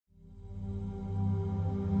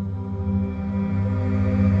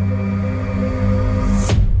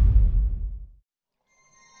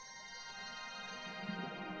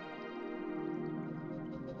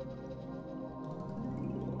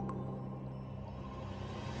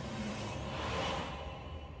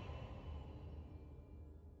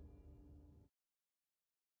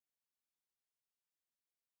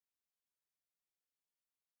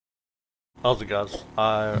How's it, guys?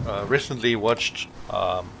 I recently watched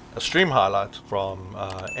a stream highlight from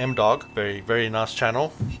M-Dog, very nice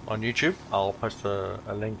channel on YouTube. I'll post a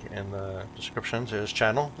link in the description to his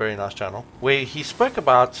channel, very nice channel, where he spoke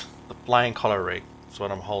about the flying collar rig. That's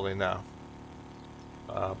what I'm holding now,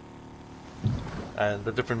 uh, and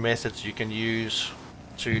the different methods you can use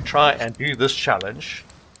to try and do this challenge,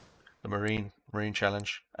 the marine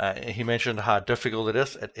challenge. He mentioned how difficult it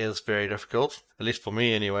is. It is very difficult, at least for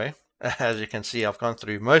me anyway. As you can see, I've gone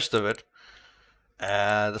through most of it.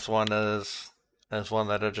 This one is one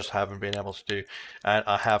that I just haven't been able to do, and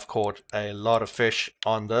I have caught a lot of fish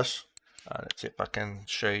on this. Let's see if I can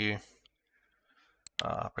show you.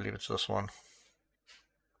 I believe it's this one.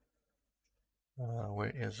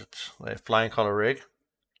 Where is it? The flying collar rig.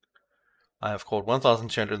 I have caught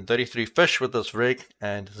 1,233 fish with this rig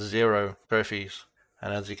and 0 trophies.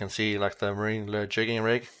 And as you can see, like the marine lure jigging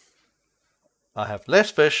rig, I have less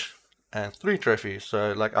fish and 3 trophies.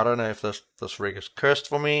 So like, I don't know if this rig is cursed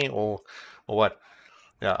for me or what.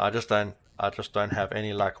 Yeah, I just don't have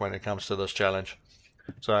any luck when it comes to this challenge.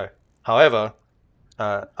 So, however,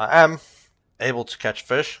 I am able to catch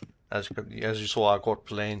fish. As you saw, I caught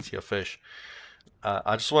plenty of fish.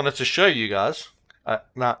 I just wanted to show you guys.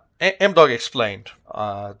 Now, M-Dog explained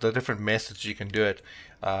the different methods you can do it.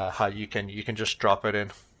 How you can just drop it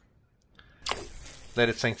in, let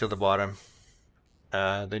it sink to the bottom,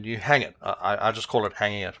 then you hang it. I just call it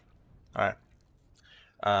hanging it. All right,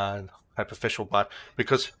 and hope a fish will bite,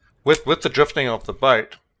 because with the drifting of the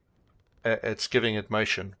boat, it's giving it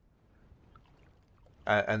motion,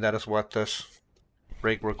 and that is what this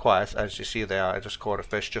rig requires. As you see there, I just caught a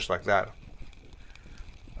fish just like that.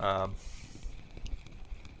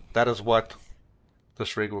 That is what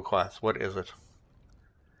this rig requires. What is it?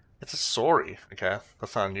 It's a sorry. Okay,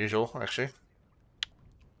 that's not unusual actually.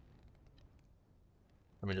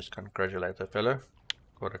 Let me just congratulate that fellow.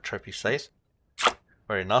 Got a trophy safe.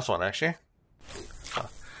 Very nice one actually.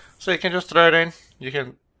 So you can just throw it in.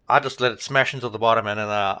 I just let it smash into the bottom, and then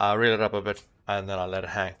I reel it up a bit, and then I let it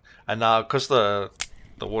hang. And now, because the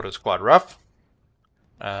water is quite rough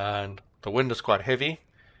and the wind is quite heavy,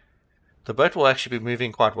 the boat will actually be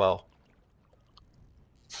moving quite well.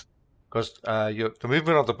 Because the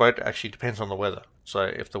movement of the boat actually depends on the weather. So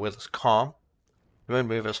if the weather's calm, it won't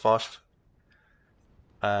move as fast.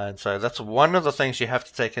 And so that's one of the things you have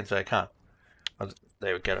to take into account.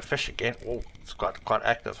 There we get a fish again. Oh, it's quite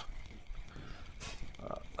active.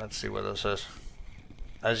 Let's see what this is.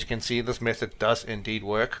 As you can see, this method does indeed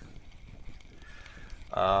work.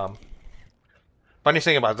 Funny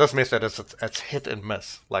thing about this method is it's hit and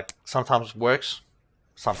miss. Like, sometimes it works,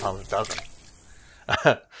 sometimes it doesn't.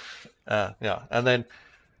 Yeah, and then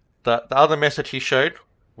the other method he showed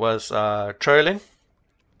was trolling.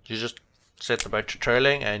 You just set the boat to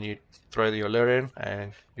trolling, and you throw your lure in,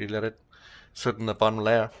 and you let it sit in the bottom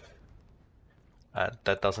layer.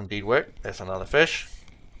 That does indeed work. There's another fish.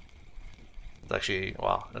 It's actually,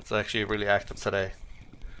 wow, it's actually really active today.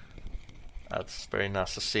 That's very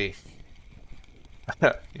nice to see.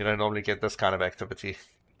 You don't normally get this kind of activity,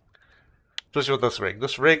 especially with this rig.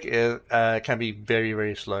 This rig can be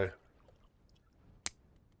very slow.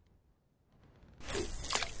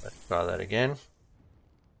 Let's try that again.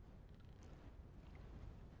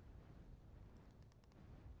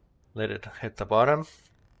 Let it hit the bottom,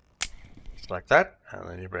 just like that, and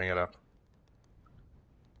then you bring it up.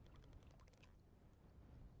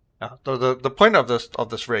 Now, the point of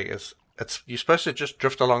this rig is you're supposed to just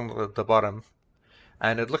drift along the bottom,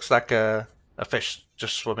 and it looks like a fish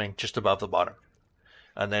just swimming just above the bottom.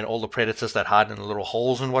 And then all the predators that hide in the little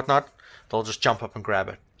holes and whatnot, they'll just jump up and grab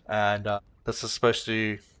it. And this is supposed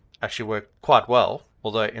to actually work quite well.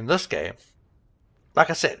 Although in this game, like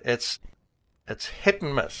I said, it's hit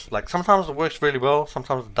and miss. Like, sometimes it works really well,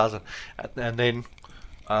 sometimes it doesn't. And then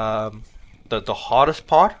the hardest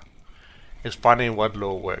part is finding what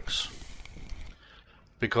lure works,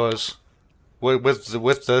 because with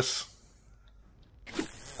this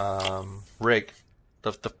rig,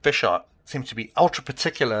 the fish seem to be ultra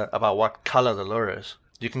particular about what color the lure is.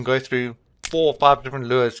 You can go through 4 or 5 different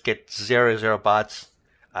lures, get 0 bites,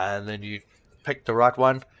 and then you pick the right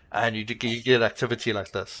one, and you get activity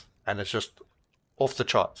like this, and it's just off the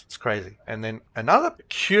charts. It's crazy. And then another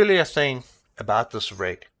peculiar thing about this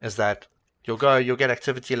rig is that you'll get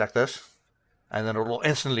activity like this, and then it'll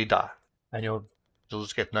instantly die, and you'll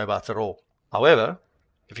just get no bites at all. However,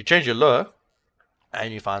 if you change your lure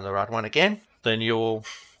and you find the right one again, then you'll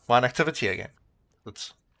find activity again.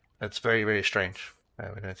 It's very strange.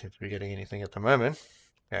 We don't seem to be getting anything at the moment.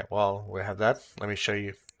 Okay, while we have that, let me show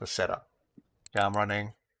you the setup. Yeah, I'm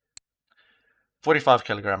running 45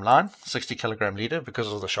 kilogram line, 60 kilogram leader,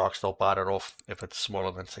 because of the sharks, they'll bite it off if it's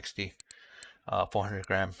smaller than 60. 400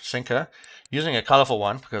 gram sinker, using a colorful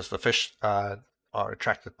one because the fish are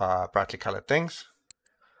attracted by brightly colored things.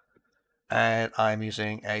 And I'm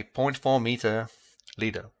using a 0.4 meter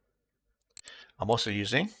leader. I'm also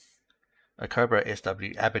using a Cobra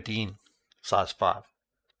SW Aberdeen size 5.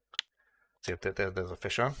 See if there's a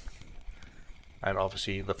fish on. And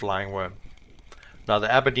obviously the flying worm. Now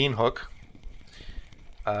the Aberdeen hook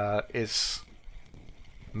is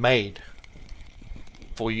made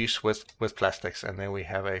for use with plastics, and then we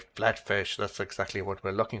have a Flatfish. That's exactly what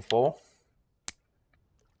we're looking for.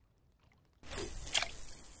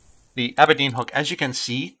 The Aberdeen hook, as you can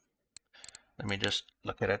see, let me just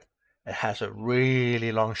look at it, it has a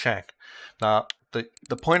really long shank. Now the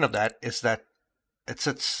point of that is that it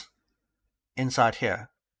sits inside here,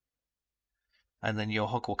 and then your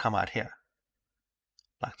hook will come out here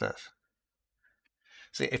like this.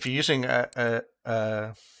 See, if you're using a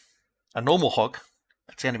normal hook,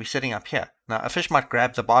 it's going to be sitting up here. Now a fish might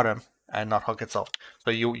grab the bottom and not hook itself,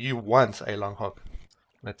 so you want a long hook.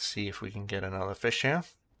 Let's see if we can get another fish here.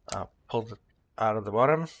 Pulled it out of the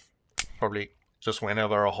bottom, probably just went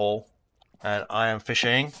over a hole, and I am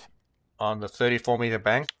fishing on the 34 meter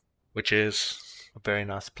bank, which is a very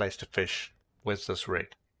nice place to fish with this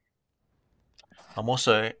rig. I'm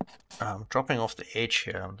also dropping off the edge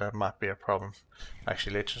here. That might be a problem.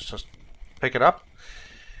 Actually, let's just pick it up,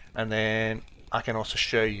 and then I can also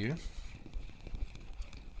show you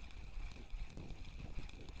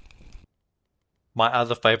my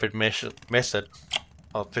other favorite method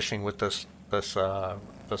of fishing with this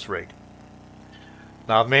rig.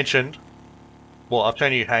 Now I've mentioned, well, I've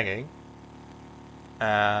shown you hanging,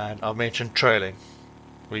 and I've mentioned trailing,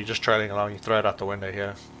 where you're just trailing along, you throw it out the window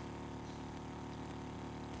here.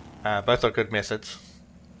 Both are good methods,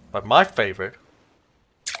 but my favorite,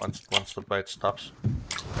 once the boat stops,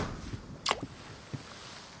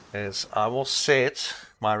 is I will set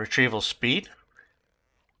my retrieval speed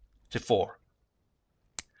to 4,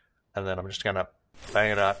 and then I'm just gonna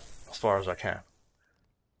bang it out as far as I can.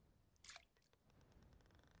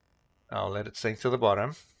 I'll let it sink to the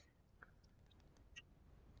bottom.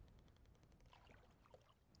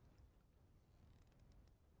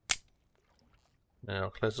 Then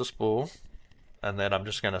I'll close the spool, and then I'm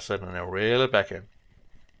just going to sit in there and reel it back in.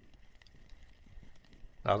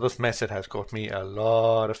 Now this method has caught me a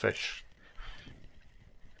lot of fish.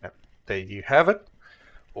 Yep, there you have it.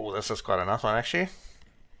 Oh, this is quite a nice one actually.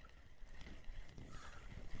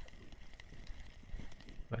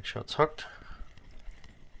 Make sure it's hooked.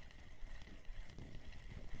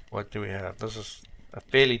 What do we have? This is a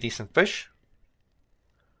fairly decent fish.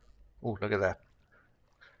 Oh, look at that.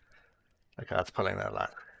 Look how it's pulling that line.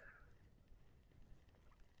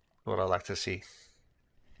 What I like to see.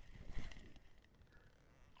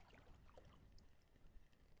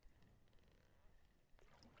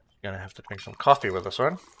 Gonna have to drink some coffee with this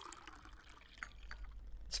one.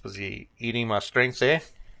 It's busy eating my strength there.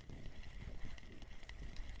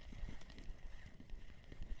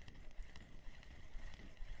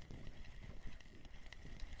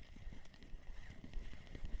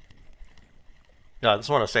 Yeah, I just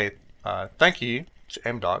want to say thank you to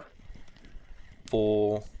M-Dog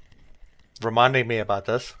for reminding me about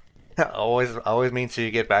this. I always mean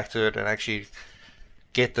to get back to it and actually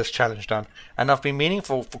get this challenge done. And I've been meaning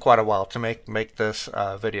for quite a while to make this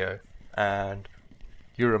video, and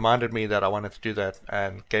you reminded me that I wanted to do that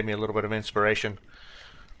and gave me a little bit of inspiration.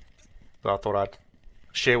 So I thought I'd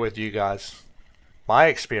share with you guys my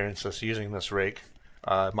experiences using this rig,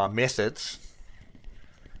 my methods,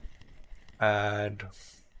 and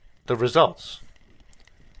the results.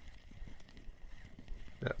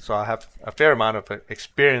 Yeah, so I have a fair amount of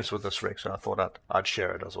experience with this rig, so I thought I'd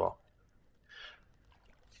share it as well.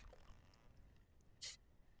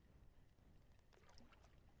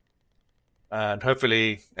 And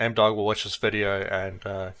hopefully M-Dog will watch this video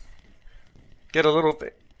and get a little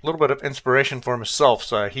bit of inspiration for himself,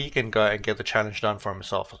 so he can go and get the challenge done for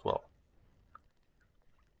himself as well.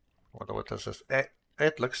 What does this?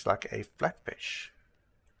 It looks like a flatfish.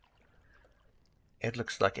 It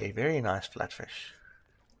looks like a very nice flatfish.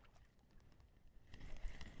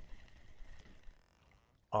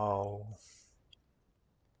 Oh.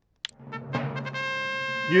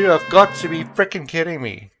 You have got to be freaking kidding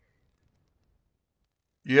me.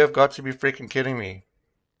 You have got to be freaking kidding me.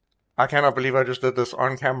 I cannot believe I just did this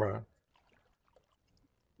on camera.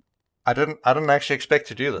 I didn't actually expect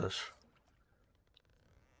to do this.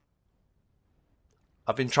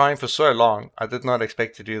 I've been trying for so long. I did not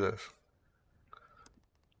expect to do this.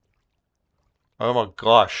 Oh my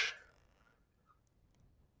gosh.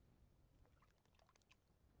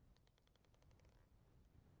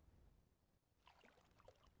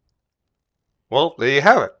 Well, there you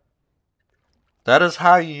have it. That is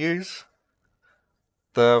how you use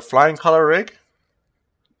the flying collar rig,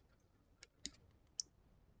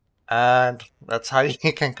 and that's how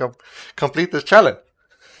you can complete this challenge.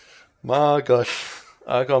 My gosh,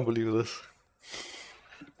 I can't believe this.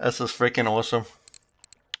 This is freaking awesome.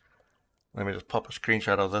 Let me just pop a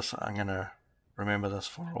screenshot of this. I'm gonna remember this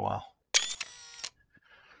for a while.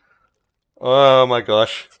 Oh my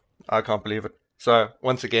gosh, I can't believe it. So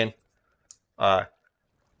once again,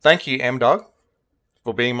 thank you, M-Dog,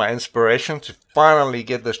 for being my inspiration to finally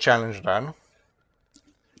get this challenge done.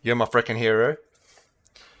 You're my freaking hero.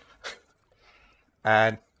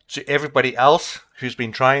 And to everybody else who's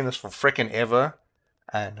been trying this for freaking ever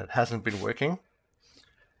and it hasn't been working,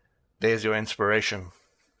 there's your inspiration.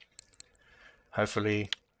 Hopefully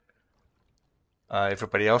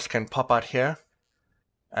everybody else can pop out here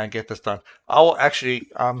and get this done. I'll actually,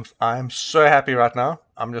 I'm so happy right now.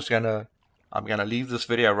 I'm gonna leave this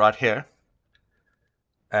video right here.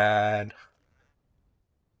 And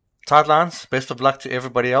Tightlines, best of luck to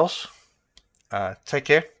everybody else. Take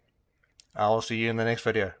care. I'll see you in the next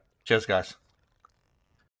video. Cheers, guys.